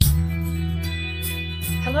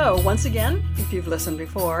Hello, once again, if you've listened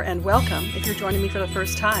before, and welcome if you're joining me for the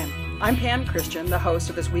first time. I'm Pam Christian, the host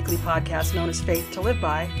of this weekly podcast known as Faith to Live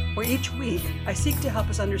By, where each week I seek to help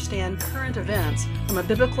us understand current events from a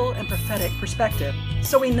biblical and prophetic perspective,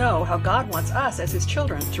 so we know how God wants us as His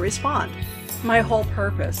children to respond. My whole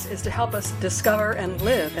purpose is to help us discover and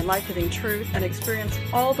live in life-giving truth and experience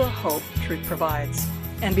all the hope truth provides.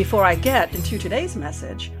 And before I get into today's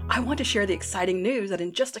message, I want to share the exciting news that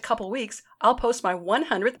in just a couple weeks, I'll post my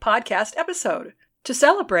 100th podcast episode. To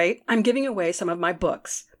celebrate, I'm giving away some of my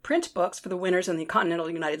books, print books for the winners in the continental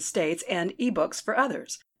United States and ebooks for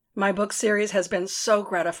others. My book series has been so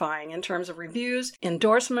gratifying in terms of reviews,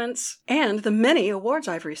 endorsements, and the many awards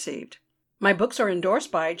I've received. My books are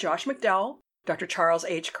endorsed by Josh McDowell, Dr. Charles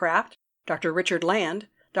H. Kraft, Dr. Richard Land,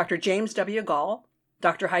 Dr. James W. Gall,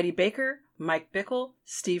 Dr. Heidi Baker, Mike Bickle,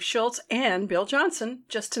 Steve Schultz, and Bill Johnson,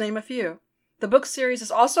 just to name a few. The book series is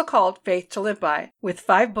also called Faith to Live By, with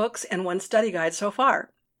 5 books and 1 study guide so far.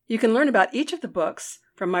 You can learn about each of the books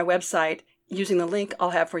from my website using the link I'll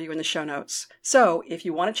have for you in the show notes. So, if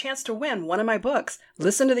you want a chance to win one of my books,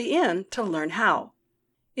 listen to the end to learn how.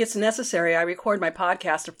 It's necessary I record my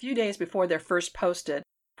podcast a few days before they're first posted.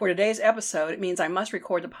 For today's episode, it means I must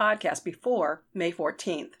record the podcast before May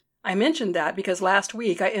 14th. I mentioned that because last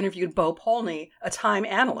week I interviewed Bo Polney, a time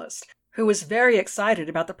analyst, who was very excited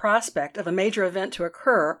about the prospect of a major event to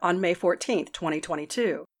occur on May 14th,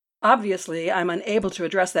 2022. Obviously, I'm unable to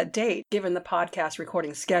address that date given the podcast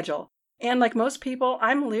recording schedule. And like most people,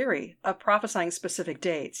 I'm leery of prophesying specific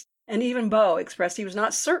dates. And even Bo expressed he was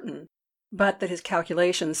not certain, but that his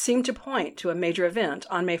calculations seemed to point to a major event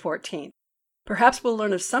on May 14th. Perhaps we'll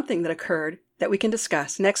learn of something that occurred that we can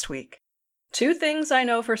discuss next week. 2 things I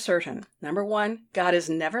know for certain. Number 1, God is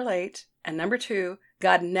never late. And number 2,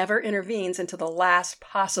 God never intervenes until the last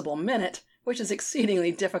possible minute, which is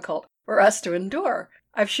exceedingly difficult for us to endure.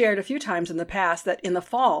 I've shared a few times in the past that in the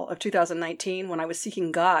fall of 2019, when I was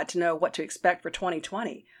seeking God to know what to expect for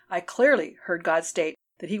 2020, I clearly heard God state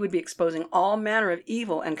that He would be exposing all manner of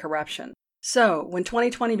evil and corruption. So, when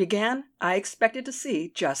 2020 began, I expected to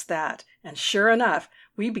see just that. And sure enough,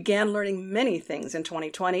 we began learning many things in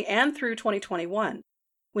 2020 and through 2021.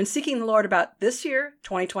 When seeking the Lord about this year,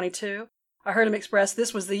 2022, I heard Him express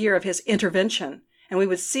this was the year of His intervention, and we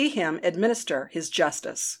would see Him administer His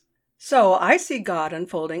justice. So I see God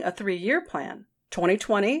unfolding a 3-year plan.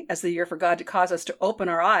 2020 as the year for God to cause us to open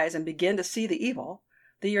our eyes and begin to see the evil.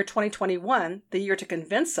 The year 2021, the year to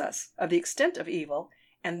convince us of the extent of evil.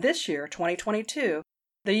 And this year, 2022,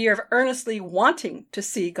 the year of earnestly wanting to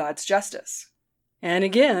see God's justice. And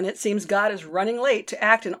again, it seems God is running late to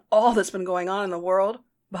act in all that's been going on in the world,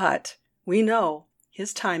 but we know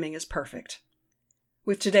His timing is perfect.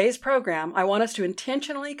 With today's program, I want us to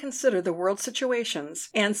intentionally consider the world's situations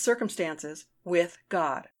and circumstances with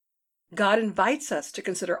God. God invites us to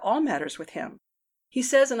consider all matters with Him. He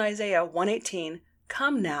says in Isaiah 1:18,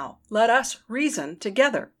 "Come now, let us reason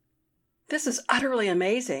together." This is utterly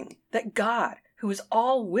amazing that God, who is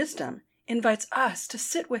all wisdom, invites us to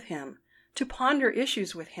sit with Him, to ponder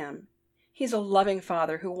issues with Him. He's a loving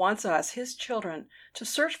Father who wants us, His children, to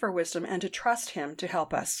search for wisdom and to trust Him to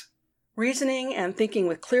help us. Reasoning and thinking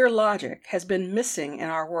with clear logic has been missing in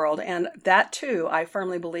our world, and that too, I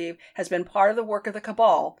firmly believe, has been part of the work of the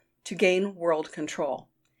cabal to gain world control.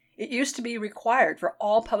 It used to be required for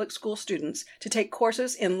all public school students to take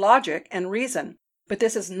courses in logic and reason, but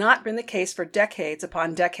this has not been the case for decades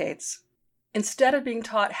upon decades. Instead of being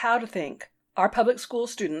taught how to think, our public school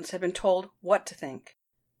students have been told what to think.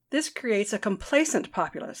 This creates a complacent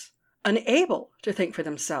populace, unable to think for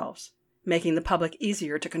themselves, making the public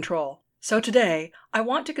easier to control. So today, I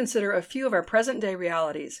want to consider a few of our present-day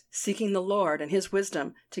realities, seeking the Lord and His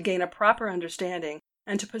wisdom to gain a proper understanding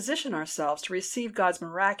and to position ourselves to receive God's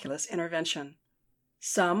miraculous intervention.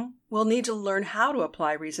 Some will need to learn how to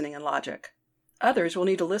apply reasoning and logic. Others will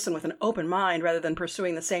need to listen with an open mind rather than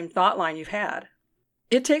pursuing the same thought line you've had.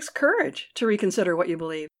 It takes courage to reconsider what you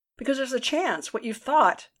believe, because there's a chance what you've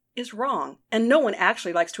thought is wrong, and no one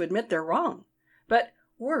actually likes to admit they're wrong. But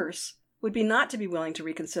worse would be not to be willing to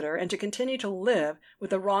reconsider and to continue to live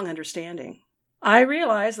with a wrong understanding. I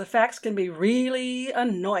realize the facts can be really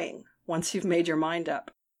annoying once you've made your mind up,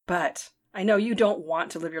 but I know you don't want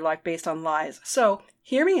to live your life based on lies, so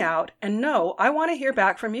hear me out and know I want to hear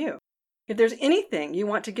back from you. If there's anything you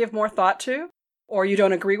want to give more thought to, or you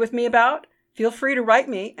don't agree with me about, feel free to write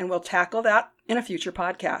me and we'll tackle that in a future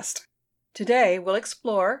podcast. Today, we'll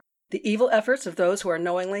explore the evil efforts of those who are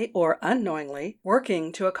knowingly or unknowingly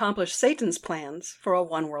working to accomplish Satan's plans for a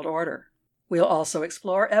one-world order. We'll also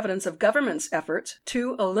explore evidence of government's efforts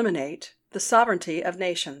to eliminate the sovereignty of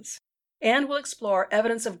nations. and we'll explore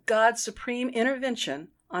evidence of God's supreme intervention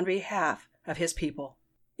on behalf of His people.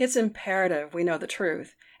 It's imperative we know the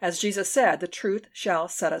truth. As Jesus said, the truth shall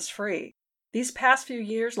set us free. These past few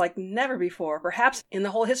years, like never before, perhaps in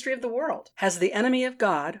the whole history of the world, has the enemy of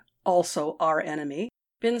God, also our enemy,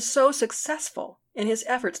 been so successful in his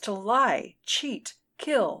efforts to lie, cheat,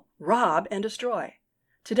 kill, rob, and destroy.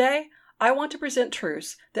 Today, I want to present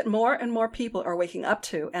truths that more and more people are waking up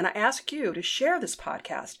to, and I ask you to share this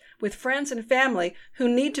podcast with friends and family who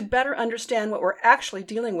need to better understand what we're actually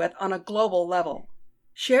dealing with on a global level.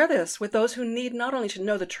 Share this with those who need not only to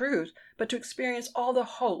know the truth, but to experience all the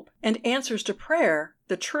hope and answers to prayer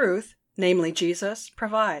the truth, namely Jesus,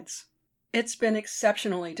 provides. It's been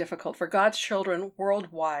exceptionally difficult for God's children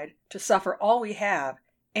worldwide to suffer all we have,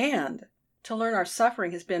 and to learn our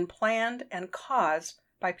suffering has been planned and caused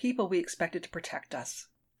by people we expected to protect us.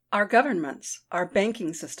 Our governments, our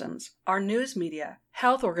banking systems, our news media,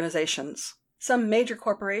 health organizations, some major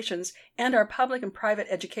corporations, and our public and private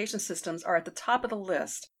education systems are at the top of the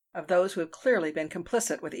list of those who have clearly been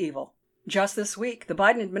complicit with evil. Just this week, the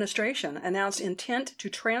Biden administration announced intent to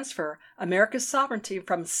transfer America's sovereignty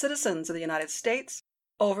from citizens of the United States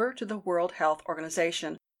over to the World Health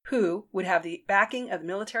Organization, who would have the backing of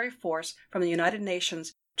military force from the United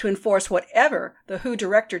Nations to enforce whatever the WHO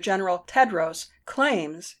Director General Tedros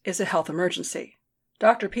claims is a health emergency.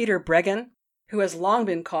 Dr. Peter Breggin, who has long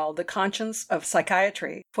been called the conscience of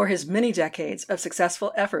psychiatry for his many decades of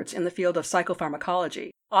successful efforts in the field of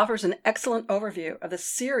psychopharmacology, offers an excellent overview of the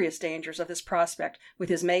serious dangers of this prospect with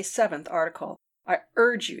his May 7th article. I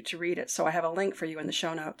urge you to read it, so I have a link for you in the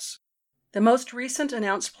show notes. The most recent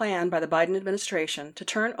announced plan by the Biden administration to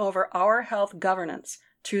turn over our health governance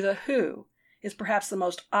to the WHO is perhaps the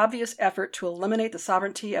most obvious effort to eliminate the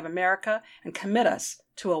sovereignty of America and commit us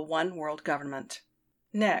to a one-world government.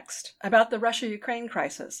 Next, about the Russia-Ukraine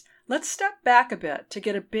crisis. Let's step back a bit to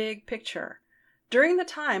get a big picture. During the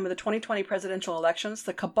time of the 2020 presidential elections,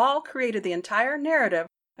 the cabal created the entire narrative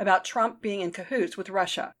about Trump being in cahoots with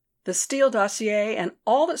Russia. The Steele dossier and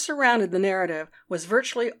all that surrounded the narrative was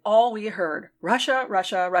virtually all we heard. Russia,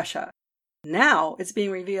 Russia, Russia. Now it's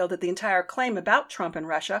being revealed that the entire claim about Trump and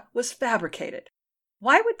Russia was fabricated.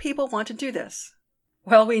 Why would people want to do this?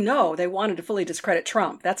 Well, we know they wanted to fully discredit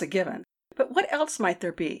Trump. That's a given. But what else might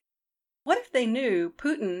there be? What if they knew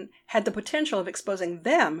Putin had the potential of exposing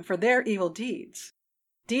them for their evil deeds?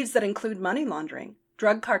 Deeds that include money laundering,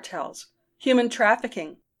 drug cartels, human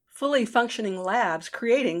trafficking, fully functioning labs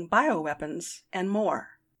creating bioweapons, and more.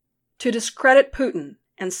 To discredit Putin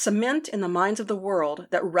and cement in the minds of the world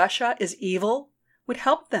that Russia is evil would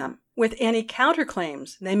help them with any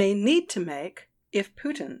counterclaims they may need to make if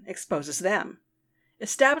Putin exposes them.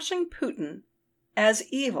 Establishing Putin as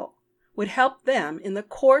evil would help them in the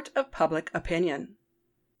court of public opinion.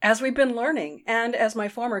 As we've been learning, and as my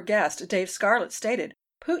former guest Dave Scarlett stated,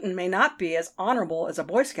 Putin may not be as honorable as a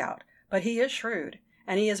Boy Scout, but he is shrewd,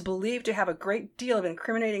 and he is believed to have a great deal of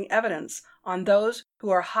incriminating evidence on those who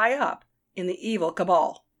are high up in the evil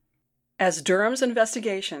cabal. As Durham's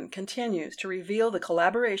investigation continues to reveal the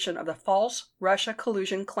collaboration of the false Russia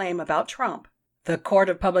collusion claim about Trump, the court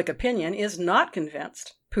of public opinion is not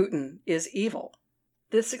convinced Putin is evil.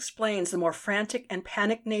 This explains the more frantic and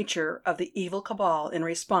panicked nature of the evil cabal in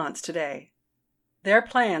response today. Their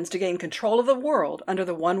plans to gain control of the world under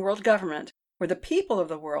the one-world government, where the people of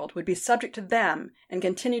the world would be subject to them and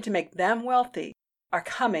continue to make them wealthy, are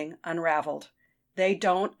coming unraveled. They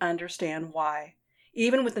don't understand why.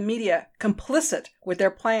 Even with the media complicit with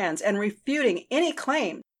their plans and refuting any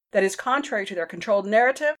claim that is contrary to their controlled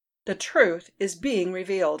narrative, the truth is being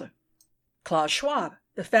revealed. Klaus Schwab,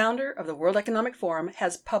 the founder of the World Economic Forum,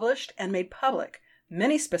 has published and made public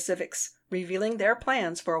many specifics revealing their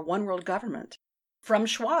plans for a one-world government. From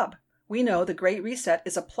Schwab, we know the Great Reset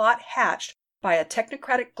is a plot hatched by a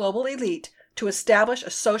technocratic global elite to establish a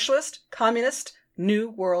socialist, communist, new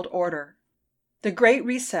world order. The Great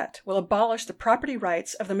Reset will abolish the property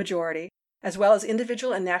rights of the majority, as well as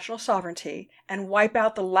individual and national sovereignty, and wipe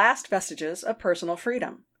out the last vestiges of personal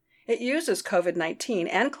freedom. It uses COVID-19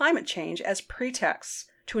 and climate change as pretexts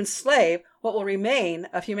to enslave what will remain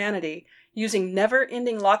of humanity, using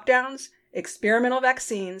never-ending lockdowns, experimental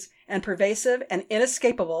vaccines, and pervasive and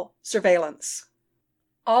inescapable surveillance.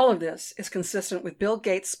 All of this is consistent with Bill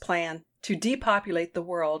Gates' plan to depopulate the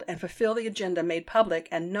world and fulfill the agenda made public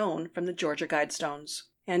and known from the Georgia Guidestones.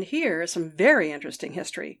 And here is some very interesting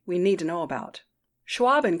history we need to know about.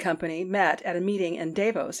 Schwab and Company met at a meeting in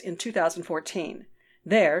Davos in 2014.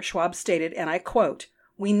 There, Schwab stated, and I quote,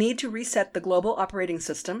 "We need to reset the global operating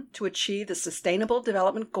system to achieve the Sustainable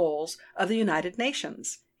Development Goals of the United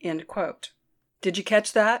Nations." End quote. Did you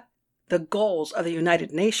catch that? the goals of the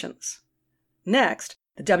United Nations. Next,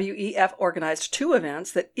 the WEF organized 2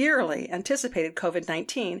 events that eerily anticipated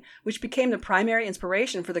COVID-19, which became the primary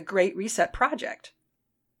inspiration for the Great Reset Project.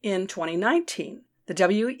 In 2019, the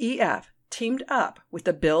WEF teamed up with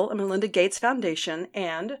the Bill and Melinda Gates Foundation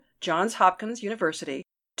and Johns Hopkins University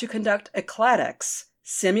to conduct a CLADEX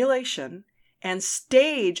simulation and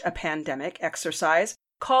stage a pandemic exercise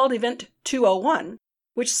called Event 201,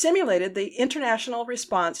 which simulated the international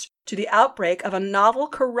response to the outbreak of a novel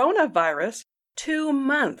coronavirus 2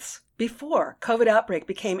 months before COVID outbreak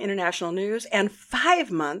became international news and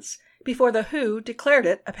 5 months before the WHO declared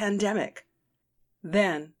it a pandemic.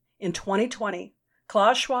 Then, in 2020,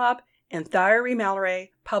 Klaus Schwab and Thierry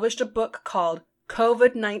Mallory published a book called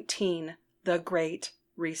COVID-19, The Great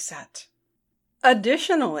Reset.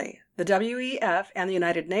 Additionally, the WEF and the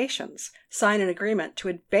United Nations signed an agreement to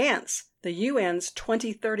advance the UN's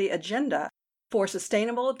 2030 Agenda for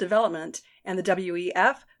Sustainable Development, and the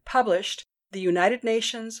WEF published the United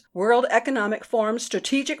Nations World Economic Forum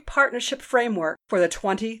Strategic Partnership Framework for the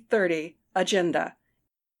 2030 Agenda.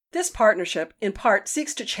 This partnership, in part,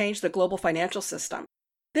 seeks to change the global financial system.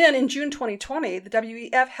 Then, in June 2020, the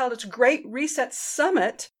WEF held its Great Reset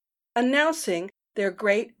Summit, announcing their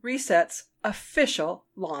Great Reset's official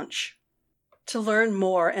launch. To learn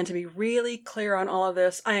more and to be really clear on all of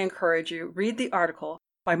this, I encourage you, read the article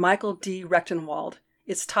by Michael D. Rechtenwald.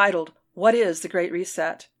 It's titled, What is the Great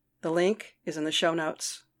Reset? The link is in the show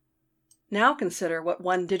notes. Now consider what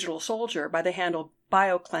one digital soldier by the handle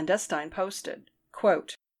BioClandestine posted.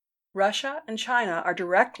 Quote, Russia and China are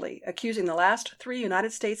directly accusing the last 3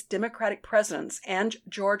 United States Democratic presidents and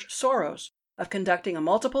George Soros of conducting a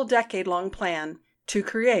multiple-decade-long plan to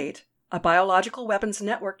create a biological weapons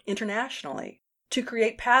network internationally, to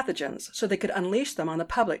create pathogens so they could unleash them on the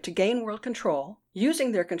public to gain world control,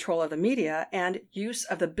 using their control of the media and use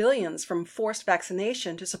of the billions from forced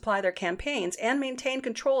vaccination to supply their campaigns and maintain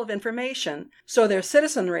control of information so their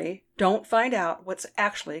citizenry don't find out what's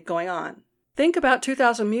actually going on. Think about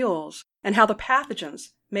 2,000 Mules and how the pathogens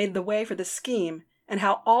made the way for this scheme and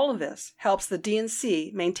how all of this helps the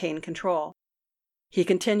DNC maintain control. He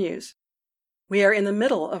continues, We are in the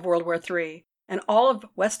middle of World War III, and all of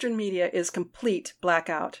Western media is complete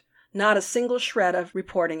blackout, not a single shred of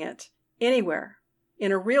reporting it, anywhere.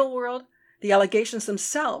 In a real world, the allegations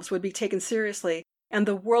themselves would be taken seriously, and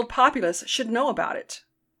the world populace should know about it.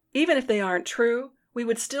 Even if they aren't true, we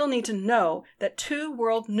would still need to know that 2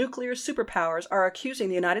 world nuclear superpowers are accusing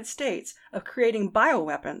the United States of creating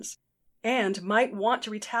bioweapons, and might want to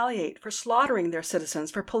retaliate for slaughtering their citizens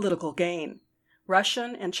for political gain.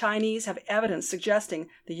 Russian and Chinese have evidence suggesting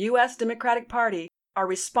the U.S. Democratic Party are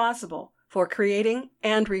responsible for creating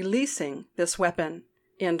and releasing this weapon.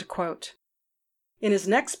 End quote. In his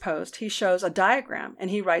next post, he shows a diagram, and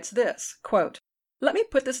he writes this, quote, Let me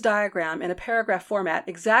put this diagram in a paragraph format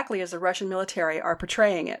exactly as the Russian military are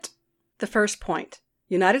portraying it. The first point,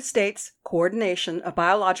 United States coordination of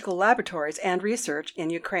biological laboratories and research in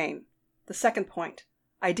Ukraine. The second point,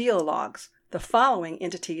 ideologues. The following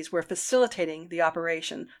entities were facilitating the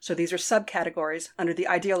operation, so these are subcategories under the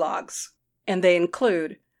ideologues, and they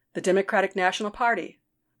include the Democratic National Party,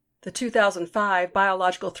 the 2005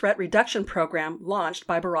 Biological Threat Reduction Program launched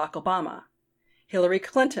by Barack Obama. Hillary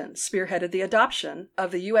Clinton spearheaded the adoption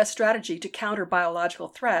of the U.S. strategy to counter biological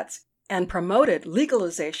threats and promoted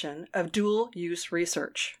legalization of dual-use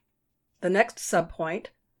research. The next subpoint,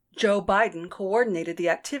 Joe Biden coordinated the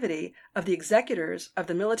activity of the executors of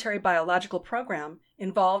the military biological program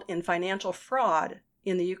involved in financial fraud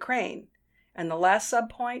in the Ukraine. And the last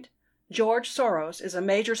subpoint, George Soros is a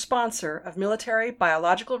major sponsor of military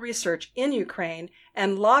biological research in Ukraine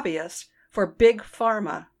and lobbyist for Big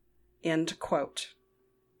Pharma. End quote.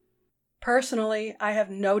 Personally, I have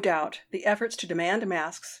no doubt the efforts to demand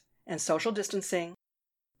masks and social distancing,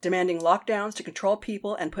 demanding lockdowns to control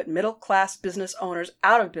people and put middle-class business owners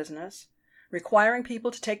out of business, requiring people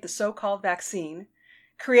to take the so-called vaccine,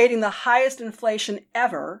 creating the highest inflation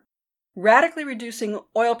ever, radically reducing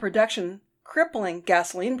oil production, crippling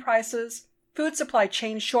gasoline prices, food supply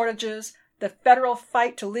chain shortages, the federal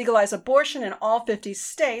fight to legalize abortion in all 50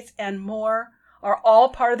 states, and more, are all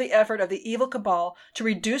part of the effort of the evil cabal to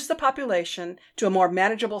reduce the population to a more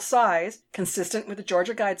manageable size, consistent with the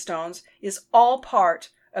Georgia Guidestones, is all part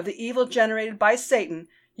of the evil generated by Satan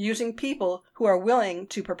using people who are willing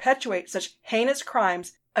to perpetuate such heinous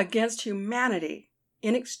crimes against humanity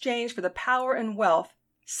in exchange for the power and wealth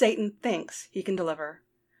Satan thinks he can deliver.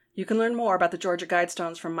 You can learn more about the Georgia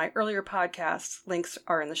Guidestones from my earlier podcasts. Links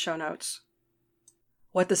are in the show notes.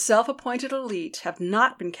 What the self-appointed elite have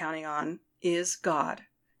not been counting on is God.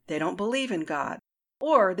 They don't believe in God.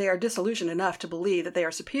 or they are disillusioned enough to believe that they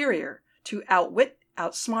are superior, to outwit,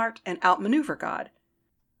 outsmart, and outmaneuver God.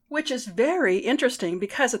 Which is very interesting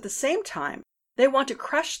because at the same time, they want to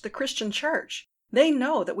crush the Christian church. They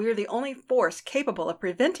know that we are the only force capable of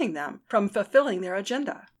preventing them from fulfilling their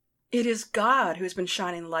agenda. It is God who has been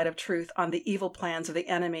shining the light of truth on the evil plans of the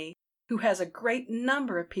enemy, who has a great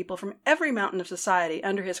number of people from every mountain of society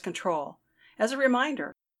under his control. As a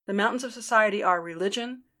reminder, the mountains of society are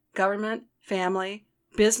religion, government, family,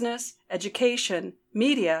 business, education,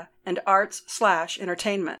 media, and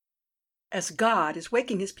arts/entertainment. As God is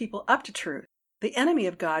waking his people up to truth, the enemy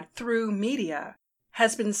of God, through media,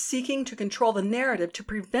 has been seeking to control the narrative to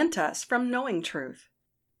prevent us from knowing truth.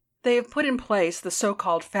 They have put in place the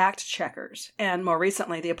so-called fact-checkers, and more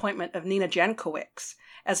recently the appointment of Nina Jankowicz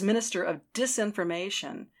as Minister of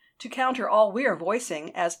Disinformation to counter all we are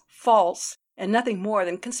voicing as false and nothing more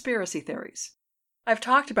than conspiracy theories. I've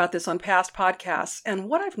talked about this on past podcasts, and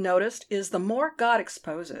what I've noticed is the more God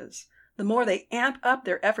exposes, the more they amp up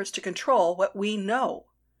their efforts to control what we know.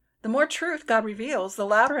 The more truth God reveals, the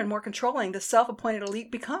louder and more controlling the self-appointed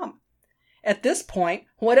elite become. At this point,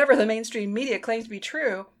 whatever the mainstream media claims to be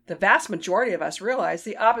true, the vast majority of us realize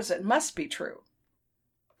the opposite must be true.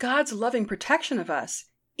 God's loving protection of us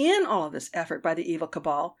in all of this effort by the evil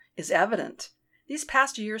cabal is evident. These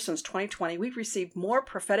past years since 2020, we've received more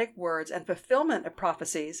prophetic words and fulfillment of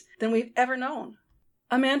prophecies than we've ever known.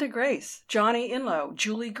 Amanda Grace, Johnny Inlow,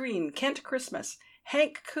 Julie Green, Kent Christmas,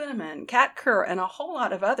 Hank Kuhneman, Kat Kerr, and a whole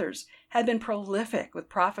lot of others had been prolific with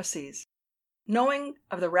prophecies. Knowing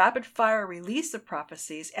of the rapid-fire release of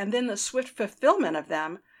prophecies and then the swift fulfillment of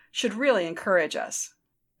them should really encourage us.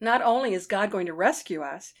 Not only is God going to rescue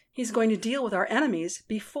us, he's going to deal with our enemies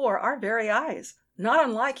before our very eyes, not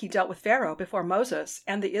unlike he dealt with Pharaoh before Moses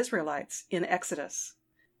and the Israelites in Exodus.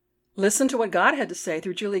 Listen to what God had to say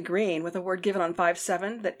through Julie Green with a word given on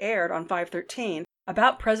 5/7 that aired on 5/13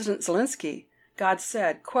 about President Zelensky. God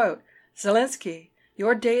said, quote, "Zelensky,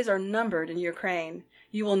 your days are numbered in Ukraine.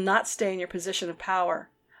 You will not stay in your position of power.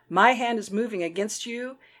 My hand is moving against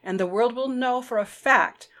you, and the world will know for a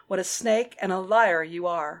fact what a snake and a liar you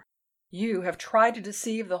are. You have tried to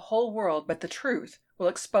deceive the whole world, but the truth will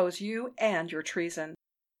expose you and your treason.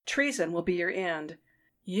 Treason will be your end.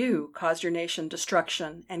 You caused your nation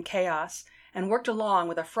destruction and chaos, and worked along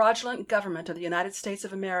with a fraudulent government of the United States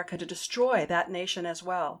of America to destroy that nation as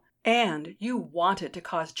well. And you wanted to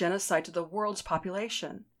cause genocide to the world's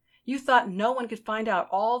population. You thought no one could find out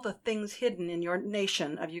all the things hidden in your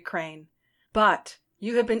nation of Ukraine. But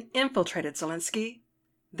you have been infiltrated, Zelensky.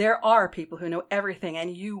 There are people who know everything,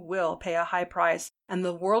 and you will pay a high price, and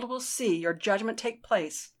the world will see your judgment take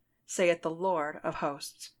place, saith the Lord of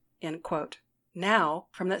hosts." End quote. Now,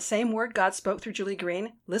 from that same word God spoke through Julie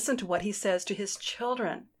Green, listen to what he says to his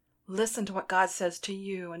children. Listen to what God says to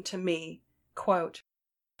you and to me. Quote,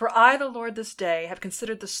 "For I, the Lord, this day have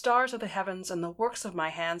considered the stars of the heavens and the works of my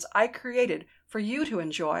hands I created for you to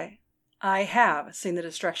enjoy. I have seen the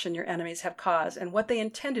destruction your enemies have caused and what they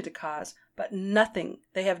intended to cause, but nothing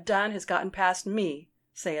they have done has gotten past me,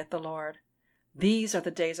 saith the Lord. These are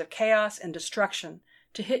the days of chaos and destruction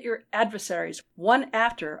to hit your adversaries one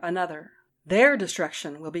after another. Their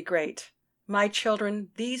destruction will be great. My children,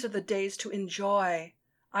 these are the days to enjoy.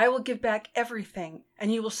 I will give back everything,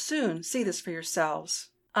 and you will soon see this for yourselves.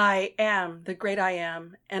 I am the great I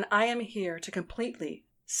am, and I am here to completely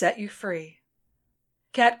set you free."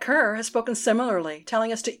 Kat Kerr has spoken similarly,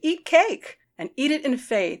 telling us to eat cake and eat it in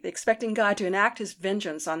faith, expecting God to enact his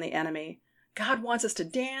vengeance on the enemy. God wants us to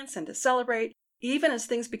dance and to celebrate, even as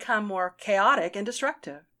things become more chaotic and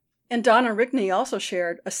destructive. And Donna Rigney also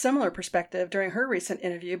shared a similar perspective during her recent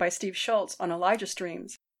interview by Steve Schultz on Elijah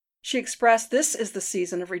Streams. She expressed this is the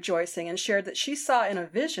season of rejoicing and shared that she saw in a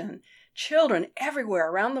vision children everywhere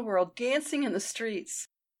around the world dancing in the streets,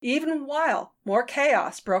 even while more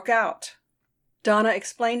chaos broke out. Donna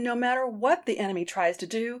explained no matter what the enemy tries to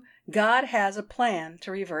do, God has a plan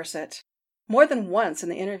to reverse it. More than once in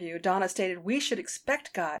the interview, Donna stated we should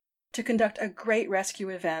expect God to conduct a great rescue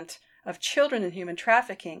event of children in human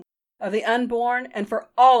trafficking, of the unborn, and for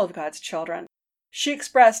all of God's children. She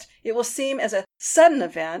expressed it will seem as a sudden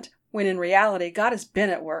event when in reality God has been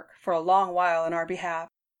at work for a long while on our behalf.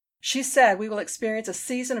 She said we will experience a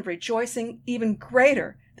season of rejoicing even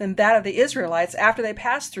greater than that of the Israelites after they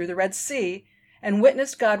passed through the Red Sea and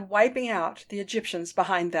witnessed God wiping out the Egyptians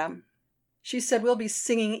behind them. She said we'll be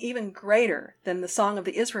singing even greater than the song of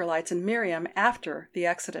the Israelites and Miriam after the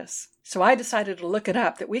Exodus. So I decided to look it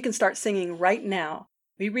up that we can start singing right now.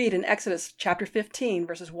 We read in Exodus chapter 15,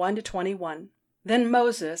 verses 1 to 21. "Then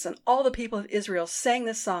Moses and all the people of Israel sang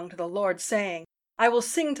this song to the Lord, saying, I will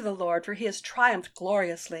sing to the Lord, for he has triumphed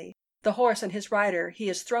gloriously. The horse and his rider he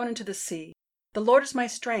has thrown into the sea. The Lord is my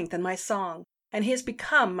strength and my song, and he has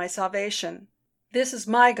become my salvation. This is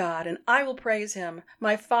my God, and I will praise him,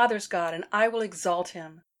 my father's God, and I will exalt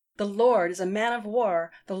him. The Lord is a man of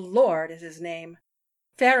war, the Lord is his name.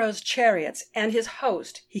 Pharaoh's chariots and his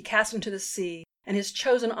host he cast into the sea, and his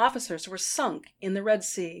chosen officers were sunk in the Red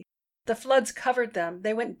Sea. The floods covered them,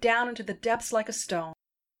 they went down into the depths like a stone.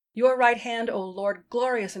 Your right hand, O Lord,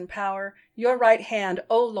 glorious in power, your right hand,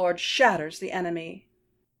 O Lord, shatters the enemy.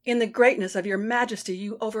 In the greatness of your majesty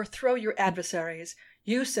you overthrow your adversaries.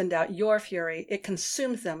 You send out your fury, it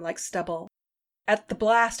consumes them like stubble. At the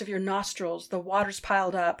blast of your nostrils the waters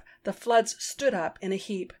piled up, the floods stood up in a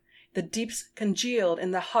heap, the deeps congealed in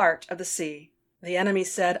the heart of the sea. The enemy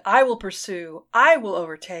said, I will pursue, I will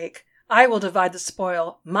overtake, I will divide the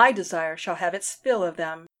spoil, my desire shall have its fill of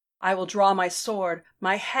them. I will draw my sword,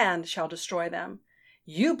 my hand shall destroy them.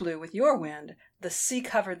 You blew with your wind, the sea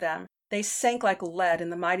covered them, they sank like lead in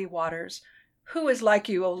the mighty waters. Who is like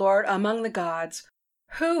you, O Lord, among the gods?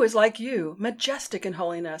 Who is like you, majestic in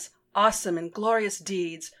holiness, awesome in glorious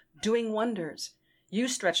deeds, doing wonders? You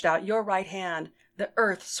stretched out your right hand, the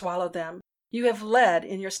earth swallowed them. You have led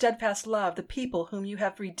in your steadfast love the people whom you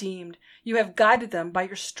have redeemed. You have guided them by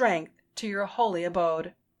your strength to your holy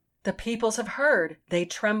abode. The peoples have heard, they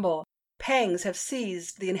tremble. Pangs have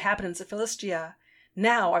seized the inhabitants of Philistia.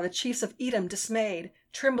 Now are the chiefs of Edom dismayed.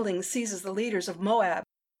 Trembling seizes the leaders of Moab.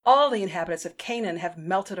 All the inhabitants of Canaan have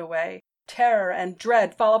melted away. Terror and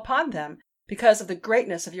dread fall upon them. Because of the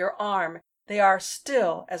greatness of your arm, they are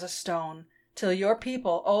still as a stone, till your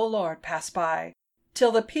people, O Lord, pass by.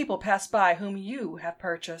 Till the people pass by whom you have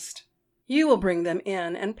purchased. You will bring them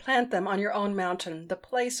in and plant them on your own mountain, the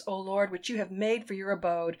place, O Lord, which you have made for your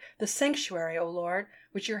abode, the sanctuary, O Lord,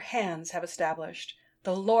 which your hands have established.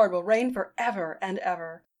 The Lord will reign forever and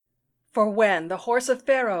ever. For when the horse of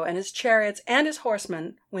Pharaoh and his chariots and his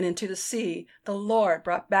horsemen went into the sea, the Lord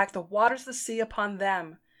brought back the waters of the sea upon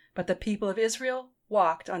them. But the people of Israel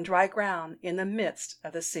walked on dry ground in the midst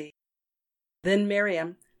of the sea. Then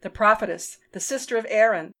Miriam, the prophetess, the sister of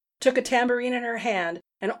Aaron, took a tambourine in her hand,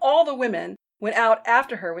 and all the women went out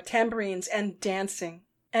after her with tambourines and dancing.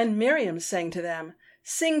 And Miriam sang to them,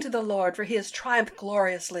 Sing to the Lord, for he has triumphed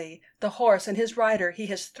gloriously. The horse and his rider he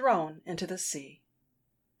has thrown into the sea.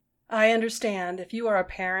 I understand if you are a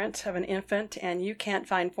parent of an infant and you can't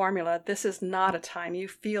find formula, this is not a time you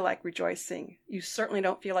feel like rejoicing. You certainly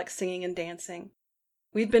don't feel like singing and dancing.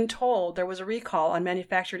 We've been told there was a recall on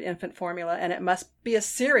manufactured infant formula, and it must be a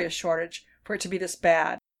serious shortage for it to be this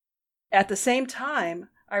bad. At the same time,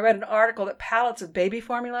 I read an article that pallets of baby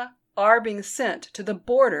formula are being sent to the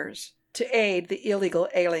borders to aid the illegal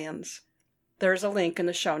aliens. There's a link in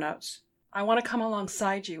the show notes. I want to come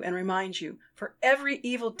alongside you and remind you, for every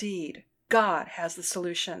evil deed, God has the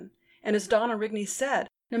solution. And as Donna Rigney said,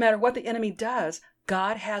 no matter what the enemy does,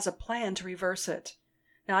 God has a plan to reverse it.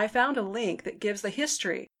 Now, I found a link that gives the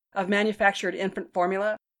history of manufactured infant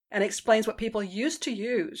formula and explains what people used to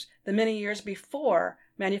use the many years before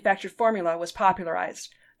manufactured formula was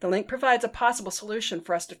popularized. The link provides a possible solution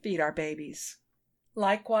for us to feed our babies.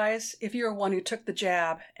 Likewise, if you are one who took the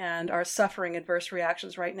jab and are suffering adverse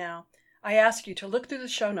reactions right now, I ask you to look through the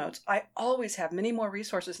show notes. I always have many more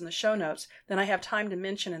resources in the show notes than I have time to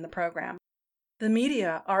mention in the program. The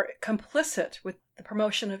media are complicit with the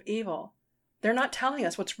promotion of evil. They're not telling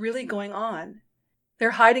us what's really going on.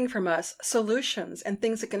 They're hiding from us solutions and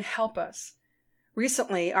things that can help us.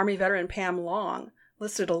 Recently, Army veteran Pam Long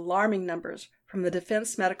listed alarming numbers from the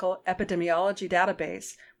Defense Medical Epidemiology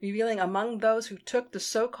Database, revealing among those who took the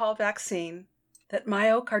so-called vaccine that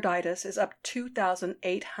myocarditis is up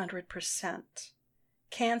 2,800%.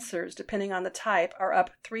 Cancers, depending on the type, are up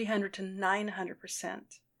 300 to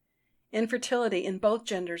 900%. Infertility in both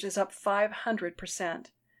genders is up 500%.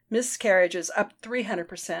 Miscarriages up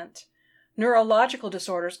 300%. Neurological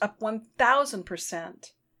disorders up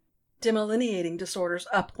 1,000%. Demyelinating disorders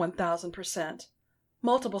up 1,000%.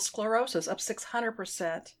 Multiple sclerosis up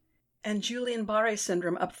 600%. And Guillain-Barré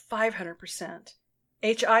syndrome up 500%.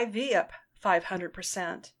 HIV up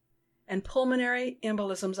 500%, and pulmonary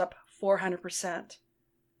embolisms up 400%.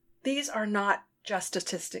 These are not just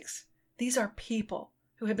statistics. These are people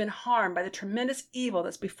who have been harmed by the tremendous evil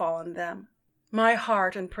that's befallen them. My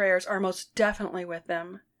heart and prayers are most definitely with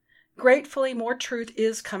them. Gratefully, more truth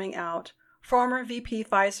is coming out. Former VP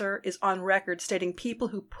Pfizer is on record stating people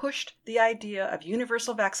who pushed the idea of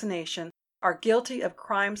universal vaccination are guilty of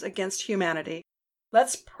crimes against humanity.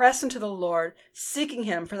 Let's press into the Lord, seeking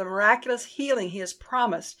Him for the miraculous healing He has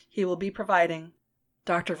promised He will be providing.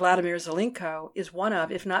 Dr. Vladimir Zelenko is one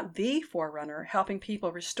of, if not the forerunner, helping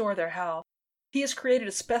people restore their health. He has created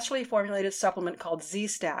a specially formulated supplement called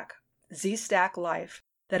Z-Stack Life,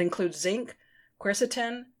 that includes zinc,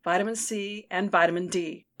 quercetin, vitamin C, and vitamin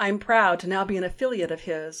D. I'm proud to now be an affiliate of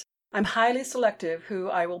his. I'm highly selective who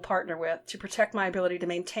I will partner with to protect my ability to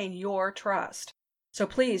maintain your trust. So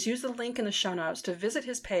please use the link in the show notes to visit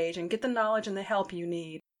his page and get the knowledge and the help you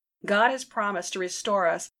need. God has promised to restore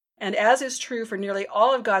us, and as is true for nearly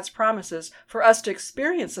all of God's promises, for us to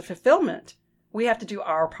experience the fulfillment, we have to do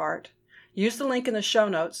our part. Use the link in the show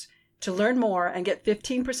notes to learn more and get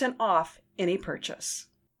 15% off any purchase.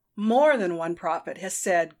 More than one prophet has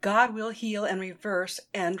said God will heal and reverse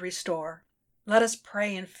and restore. Let us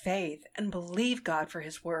pray in faith and believe God for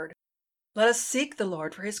His word. Let us seek the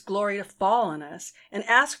Lord for His glory to fall on us and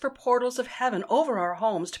ask for portals of heaven over our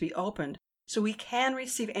homes to be opened so we can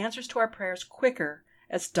receive answers to our prayers quicker,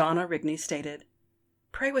 as Donna Rigney stated.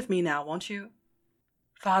 Pray with me now, won't you?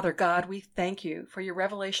 Father God, we thank you for your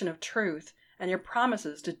revelation of truth and your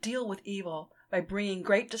promises to deal with evil by bringing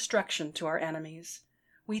great destruction to our enemies.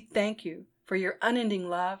 We thank you for your unending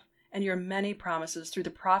love and your many promises through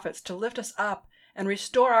the prophets to lift us up and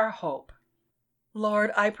restore our hope.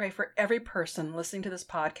 Lord, I pray for every person listening to this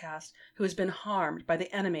podcast who has been harmed by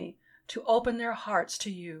the enemy to open their hearts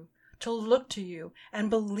to you, to look to you and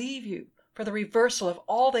believe you for the reversal of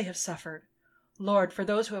all they have suffered. Lord, for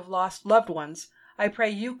those who have lost loved ones, I pray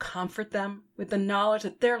you comfort them with the knowledge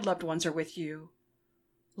that their loved ones are with you.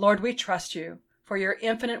 Lord, we trust you for your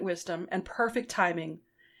infinite wisdom and perfect timing,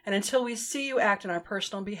 and until we see you act on our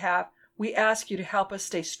personal behalf, we ask you to help us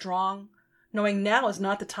stay strong, knowing now is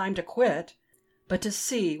not the time to quit, but to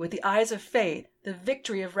see with the eyes of faith the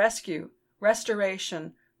victory of rescue,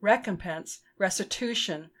 restoration, recompense,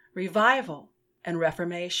 restitution, revival, and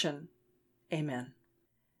reformation. Amen.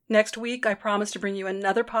 Next week, I promise to bring you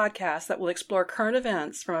another podcast that will explore current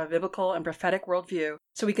events from a biblical and prophetic worldview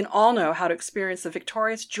so we can all know how to experience the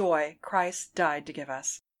victorious joy Christ died to give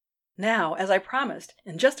us. Now, as I promised,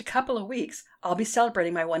 in just a couple of weeks, I'll be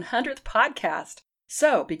celebrating my 100th podcast.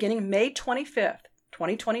 So, beginning May 25th,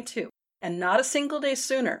 2022, and not a single day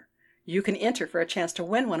sooner, you can enter for a chance to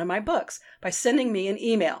win one of my books by sending me an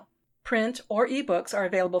email. Print or ebooks are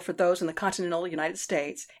available for those in the continental United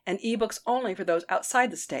States, and ebooks only for those outside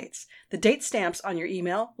the states. The date stamps on your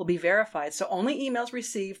email will be verified, so only emails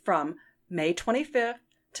received from May 25th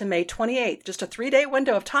to May 28th, just a 3-day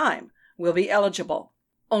window of time, will be eligible.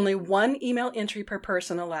 Only one email entry per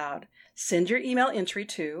person allowed. Send your email entry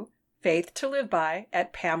to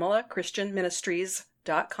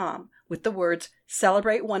faithtoliveby@PamelaChristianMinistries.com with the words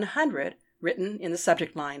Celebrate 100 written in the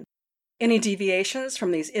subject line. Any deviations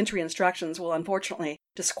from these entry instructions will unfortunately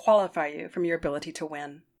disqualify you from your ability to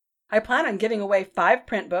win. I plan on giving away 5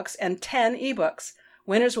 print books and 10 ebooks.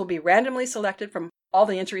 Winners will be randomly selected from all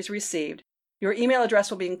the entries received. Your email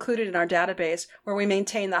address will be included in our database where we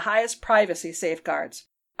maintain the highest privacy safeguards.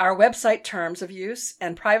 Our website terms of use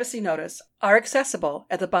and privacy notice are accessible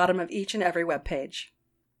at the bottom of each and every web page.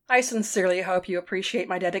 I sincerely hope you appreciate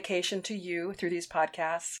my dedication to you through these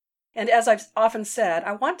podcasts. And as I've often said,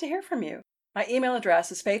 I want to hear from you. My email address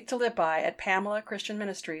is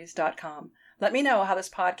faithtoliveby@PamelaChristianMinistries.com. Let me know how this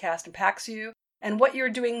podcast impacts you and what you're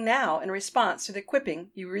doing now in response to the equipping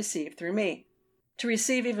you received through me. To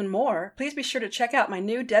receive even more, please be sure to check out my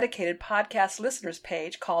new dedicated podcast listeners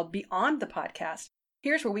page called Beyond the Podcast.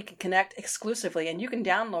 Here's where we can connect exclusively and you can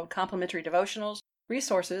download complimentary devotionals,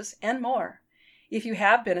 resources, and more. If you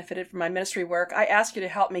have benefited from my ministry work, I ask you to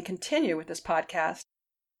help me continue with this podcast.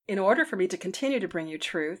 In order for me to continue to bring you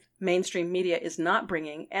truth mainstream media is not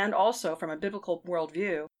bringing, and also from a biblical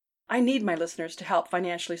worldview, I need my listeners to help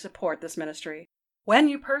financially support this ministry. When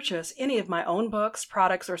you purchase any of my own books,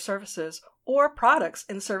 products, or services, or products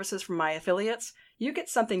and services from my affiliates, you get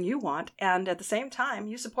something you want, and at the same time,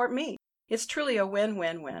 you support me. It's truly a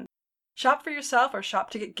win-win-win. Shop for yourself or shop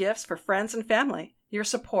to get gifts for friends and family. Your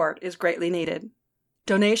support is greatly needed.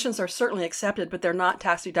 Donations are certainly accepted, but they're not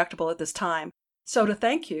tax deductible at this time. So to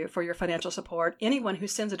thank you for your financial support, anyone who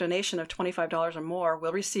sends a donation of $25 or more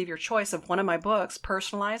will receive your choice of one of my books,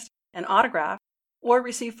 personalized and autographed, or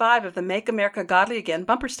receive 5 of the Make America Godly Again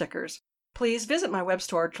bumper stickers. Please visit my web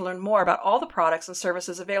store to learn more about all the products and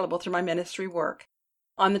services available through my ministry work.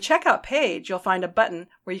 On the checkout page, you'll find a button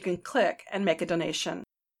where you can click and make a donation.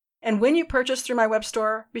 And when you purchase through my web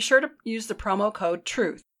store, be sure to use the promo code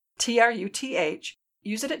TRUTH, TRUTH.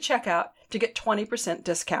 Use it at checkout to get 20%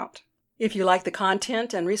 discount. If you like the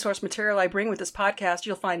content and resource material I bring with this podcast,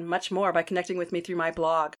 you'll find much more by connecting with me through my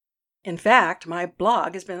blog. In fact, my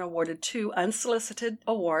blog has been awarded 2 unsolicited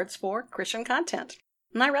awards for Christian content,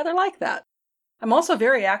 and I rather like that. I'm also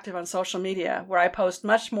very active on social media, where I post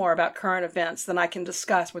much more about current events than I can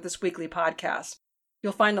discuss with this weekly podcast.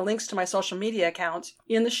 You'll find the links to my social media accounts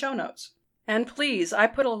in the show notes. And please, I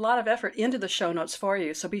put a lot of effort into the show notes for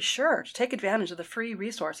you, so be sure to take advantage of the free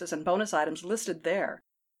resources and bonus items listed there.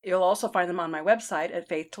 You'll also find them on my website at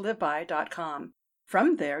faithtoliveby.com.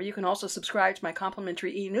 From there, you can also subscribe to my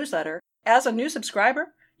complimentary e-newsletter. As a new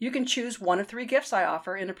subscriber, you can choose one of 3 gifts I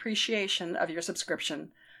offer in appreciation of your subscription.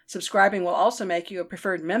 Subscribing will also make you a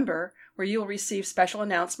preferred member, where you will receive special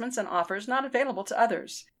announcements and offers not available to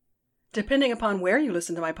others. Depending upon where you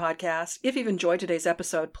listen to my podcast, if you've enjoyed today's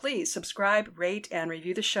episode, please subscribe, rate, and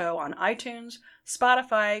review the show on iTunes,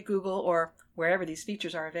 Spotify, Google, or wherever these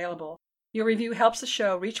features are available. Your review helps the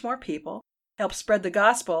show reach more people, helps spread the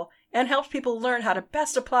gospel, and helps people learn how to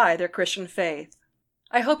best apply their Christian faith.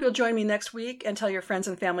 I hope you'll join me next week and tell your friends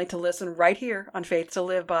and family to listen right here on Faith to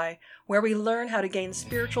Live By, where we learn how to gain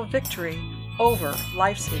spiritual victory over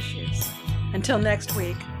life's issues. Until next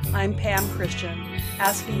week, I'm Pam Christian,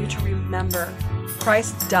 asking you to remember,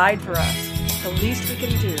 Christ died for us. The least we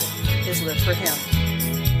can do is live for Him.